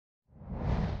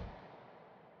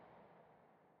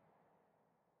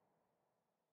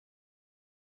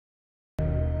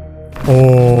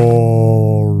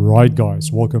Alright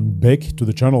guys, welcome back to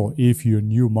the channel. If you're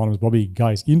new, my name is Bobby.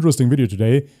 Guys, interesting video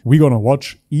today. We're gonna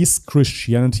watch Is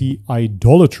Christianity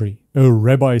Idolatry? A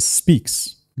Rabbi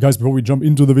Speaks. Guys, before we jump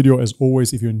into the video, as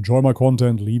always, if you enjoy my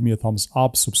content, leave me a thumbs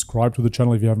up, subscribe to the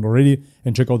channel if you haven't already,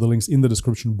 and check out the links in the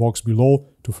description box below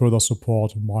to further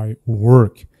support my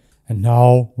work. And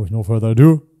now, with no further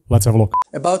ado, let's have a look.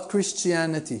 About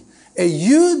Christianity. A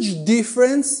huge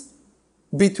difference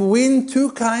between two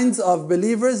kinds of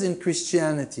believers in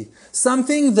Christianity.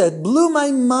 Something that blew my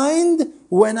mind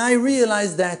when I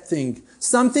realized that thing.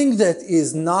 Something that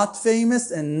is not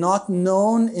famous and not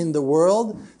known in the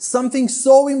world. Something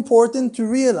so important to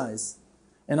realize.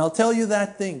 And I'll tell you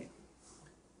that thing.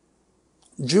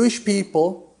 Jewish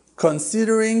people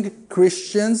considering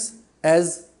Christians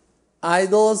as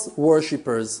idols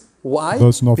worshippers. Why?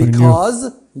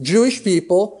 Because Jewish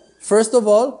people, first of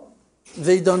all,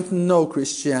 they don't know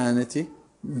Christianity.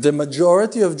 The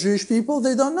majority of Jewish people,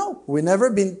 they don't know. We've never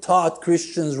been taught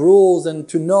Christians' rules and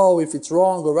to know if it's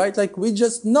wrong or right. Like, we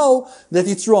just know that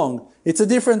it's wrong. It's a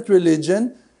different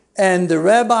religion. And the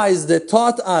rabbis that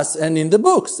taught us, and in the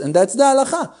books, and that's the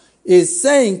halakha, is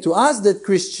saying to us that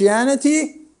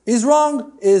Christianity is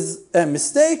wrong, is a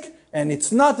mistake, and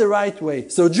it's not the right way.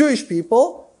 So Jewish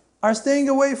people are staying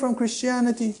away from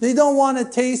Christianity. They don't want to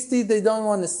taste it, they don't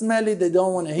want to smell it, they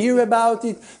don't want to hear about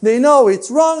it. They know it's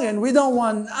wrong and we don't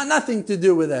want nothing to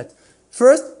do with that.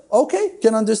 First, okay,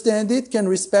 can understand it, can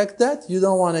respect that. You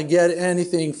don't want to get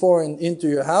anything foreign into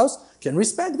your house. Can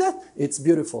respect that. It's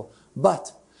beautiful.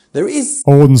 But there is...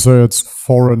 I wouldn't say it's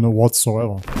foreign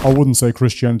whatsoever. I wouldn't say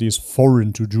Christianity is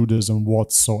foreign to Judaism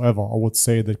whatsoever. I would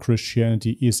say that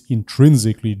Christianity is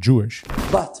intrinsically Jewish.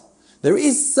 But there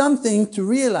is something to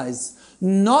realize.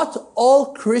 Not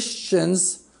all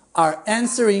Christians are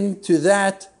answering to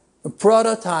that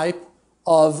prototype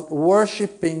of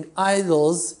worshipping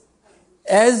idols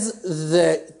as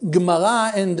the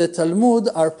Gemara and the Talmud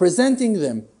are presenting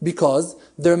them. Because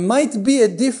there might be a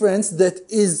difference that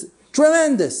is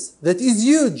tremendous, that is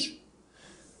huge.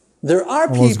 There are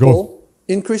people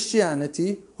in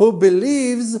Christianity who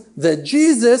believes that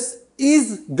Jesus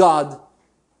is God.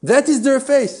 That is their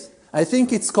faith. I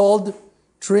think it's called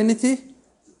Trinity.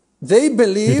 They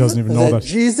believe that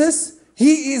Jesus,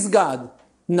 He is God.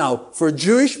 Now, for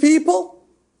Jewish people,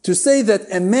 to say that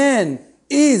a man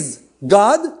is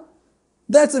God,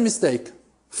 that's a mistake.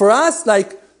 For us,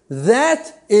 like,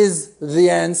 that is the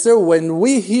answer when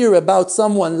we hear about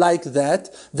someone like that,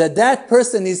 that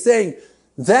person is saying,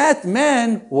 that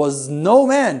man was no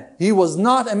man. He was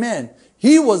not a man.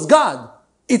 He was God.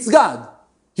 It's God.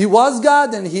 He was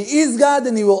God and He is God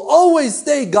and He will always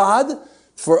stay God.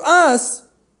 For us,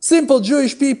 simple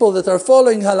Jewish people that are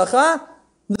following halakha,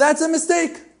 that's a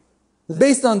mistake.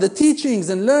 Based on the teachings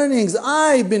and learnings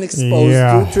I've been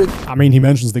exposed to. I mean, he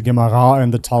mentions the Gemara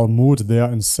and the Talmud there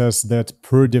and says that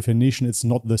per definition it's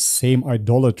not the same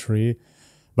idolatry.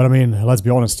 But I mean, let's be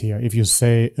honest here. If you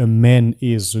say a man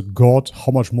is God,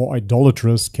 how much more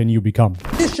idolatrous can you become?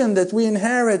 Tradition that we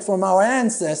inherit from our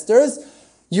ancestors,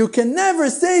 you can never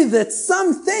say that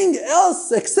something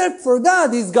else except for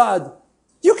God is God.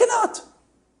 You cannot.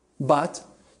 But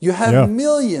you have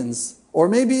millions or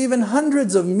maybe even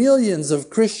hundreds of millions of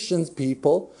Christian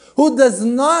people who does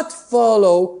not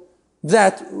follow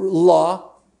that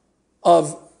law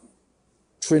of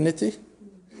Trinity.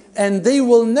 And they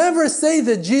will never say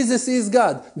that Jesus is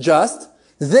God. Just,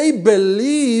 they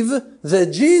believe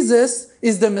that Jesus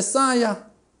is the Messiah.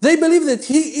 They believe that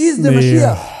He is the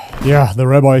Mashiach. Yeah, the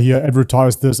rabbi here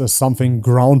advertised this as something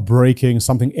groundbreaking,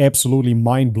 something absolutely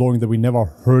mind-blowing that we never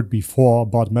heard before.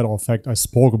 But matter of fact, I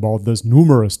spoke about this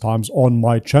numerous times on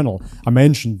my channel. I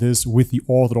mentioned this with the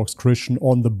Orthodox Christian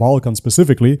on the Balkan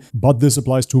specifically, but this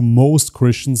applies to most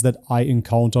Christians that I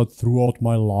encountered throughout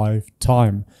my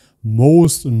lifetime.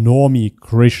 Most normie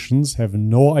Christians have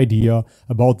no idea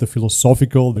about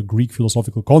the Greek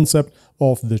philosophical concept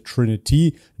of the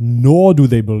Trinity, nor do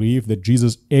they believe that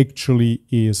Jesus actually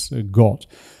is God.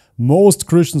 Most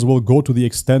Christians will go to the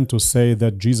extent to say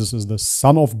that Jesus is the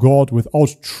Son of God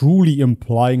without truly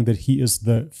implying that He is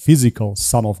the physical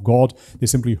Son of God. They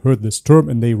simply heard this term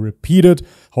and they repeat it.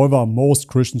 However, most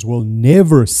Christians will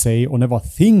never say or never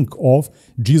think of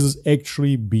Jesus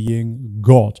actually being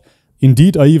God.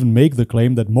 Indeed, I even make the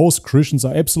claim that most Christians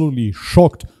are absolutely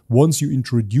shocked once you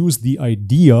introduce the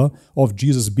idea of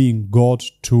Jesus being God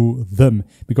to them,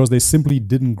 because they simply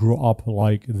didn't grow up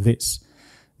like this.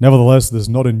 Nevertheless, this is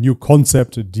not a new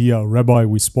concept, dear Rabbi.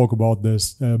 We spoke about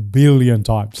this a billion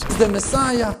times. The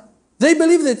Messiah. They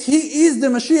believe that He is the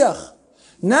Mashiach.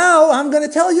 Now, I'm going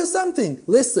to tell you something.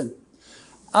 Listen,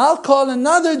 I'll call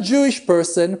another Jewish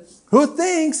person who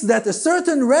thinks that a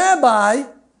certain rabbi,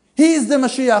 he is the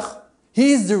Mashiach.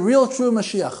 He is the real true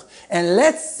Mashiach. And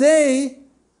let's say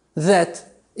that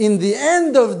in the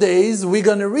end of days, we're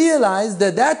going to realize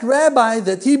that that rabbi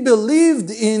that he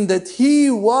believed in, that he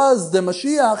was the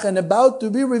Mashiach and about to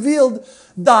be revealed,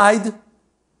 died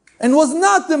and was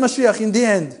not the Mashiach in the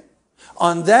end.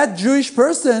 On that Jewish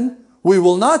person, we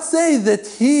will not say that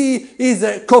he is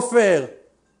a kofar,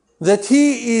 that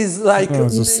he is like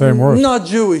it's the same word. Not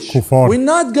Jewish. Kufar. We're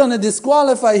not going to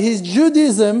disqualify his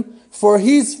Judaism for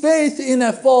his faith in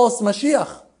a false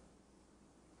Mashiach.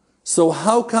 So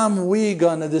how come we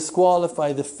gonna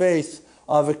disqualify the faith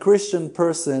of a Christian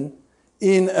person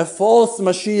in a false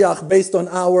Mashiach based on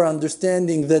our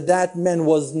understanding that that man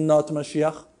was not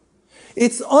Mashiach?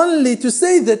 It's only to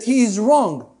say that he is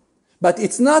wrong, but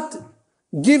it's not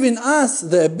giving us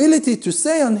the ability to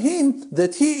say on him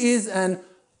that he is an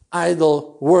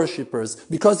idol worshipper,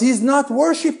 because he's not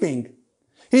worshiping.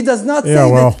 He does not say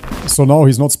that. So now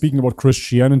he's not speaking about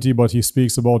Christianity, but he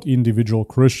speaks about individual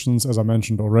Christians, as I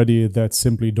mentioned already, that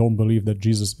simply don't believe that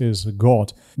Jesus is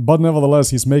God. But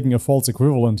nevertheless, he's making a false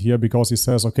equivalent here, because he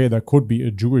says, okay, there could be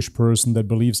a Jewish person that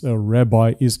believes a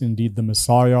rabbi is indeed the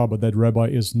Messiah, but that rabbi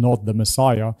is not the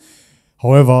Messiah.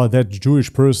 However, that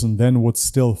Jewish person then would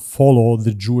still follow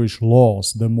the Jewish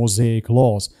laws, the Mosaic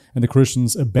laws, and the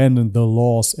Christians abandoned the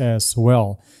laws as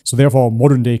well. So therefore,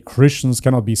 modern-day Christians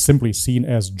cannot be simply seen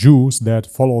as Jews that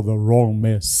follow the wrong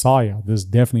Messiah. This is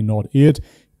definitely not it.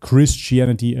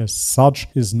 Christianity as such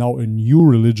is now a new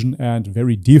religion and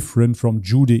very different from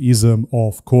Judaism,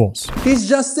 of course. He's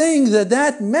just saying that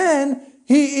that man,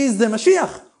 he is the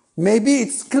Mashiach. Maybe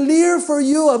it's clear for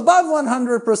you above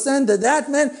 100% that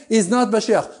that man is not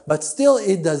Mashiach. But still,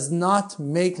 it does not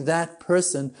make that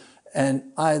person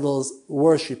an idol's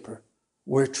worshipper.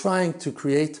 We're trying to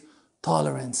create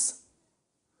tolerance.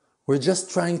 We're just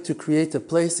trying to create a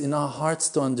place in our hearts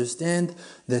to understand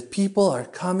that people are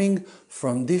coming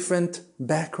from different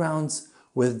backgrounds,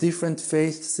 with different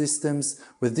faith systems,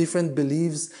 with different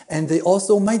beliefs, and they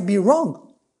also might be wrong.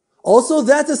 Also,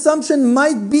 that assumption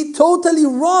might be totally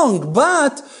wrong,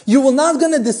 but you will not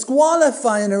going to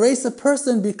disqualify and erase a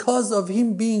person because of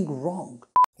him being wrong.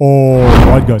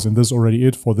 Alright guys, and this is already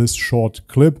it for this short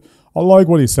clip. I like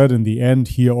what he said in the end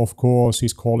here, of course.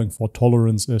 He's calling for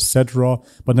tolerance, etc.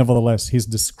 But nevertheless, his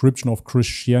description of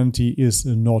Christianity is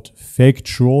not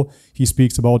factual. He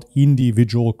speaks about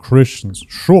individual Christians.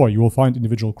 Sure, you will find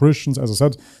individual Christians, as I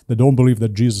said, that don't believe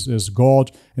that Jesus is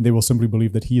God, and they will simply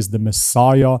believe that he is the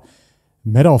Messiah.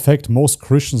 Matter of fact, most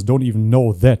Christians don't even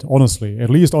know that, honestly. At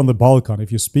least on the Balkan.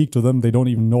 If you speak to them, they don't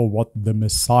even know what the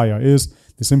Messiah is.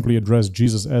 They simply address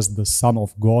Jesus as the Son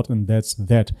of God, and that's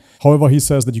that. However, he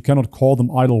says that you cannot call them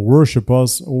idol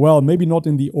worshippers. Well, maybe not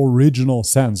in the original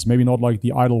sense. Maybe not like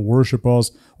the idol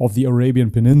worshippers of the Arabian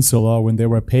Peninsula when they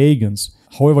were pagans.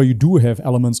 However, you do have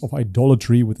elements of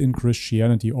idolatry within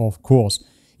Christianity, of course.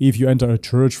 If you enter a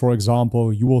church, for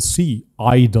example, you will see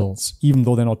idols, even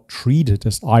though they're not treated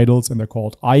as idols and they're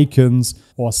called icons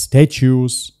or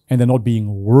statues, and they're not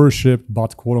being worshipped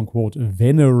but quote-unquote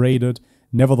venerated.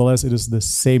 Nevertheless, it is the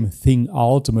same thing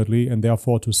ultimately, and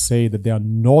therefore to say that they are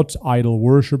not idol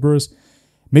worshippers,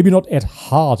 maybe not at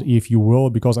heart, if you will,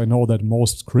 because I know that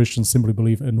most Christians simply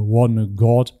believe in one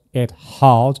God at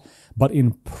heart, but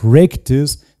in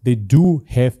practice, they do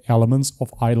have elements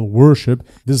of idol worship.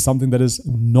 This is something that is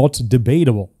not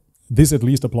debatable. This at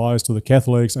least applies to the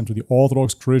Catholics and to the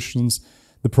Orthodox Christians.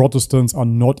 The Protestants are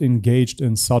not engaged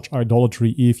in such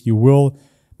idolatry, if you will.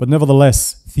 But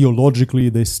nevertheless, theologically,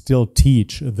 they still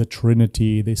teach the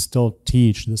Trinity. They still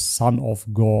teach the Son of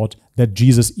God, that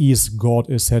Jesus is God,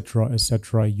 etc.,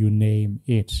 etc., you name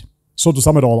it. So to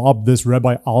sum it all up, this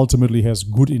rabbi ultimately has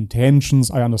good intentions.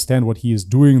 I understand what he is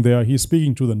doing there. He's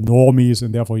speaking to the normies,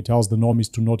 and therefore he tells the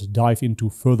normies to not dive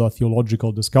into further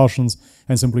theological discussions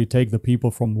and simply take the people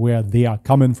from where they are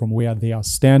coming, from where they are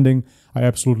standing. I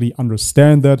absolutely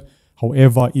understand that.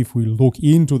 However, if we look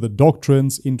into the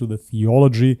doctrines, into the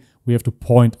theology, we have to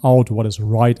point out what is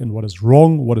right and what is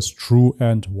wrong, what is true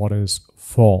and what is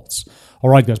false.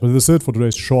 Alright guys, but this is it for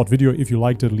today's short video. If you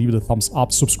liked it, leave it a thumbs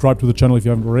up, subscribe to the channel if you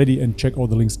haven't already, and check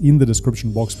out the links in the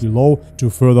description box below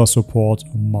to further support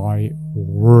my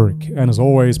work. And as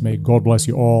always, may God bless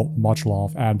you all. Much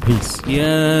love and peace.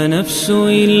 يا نفس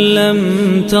إن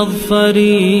لم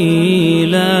تظفري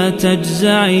لا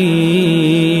تجزعي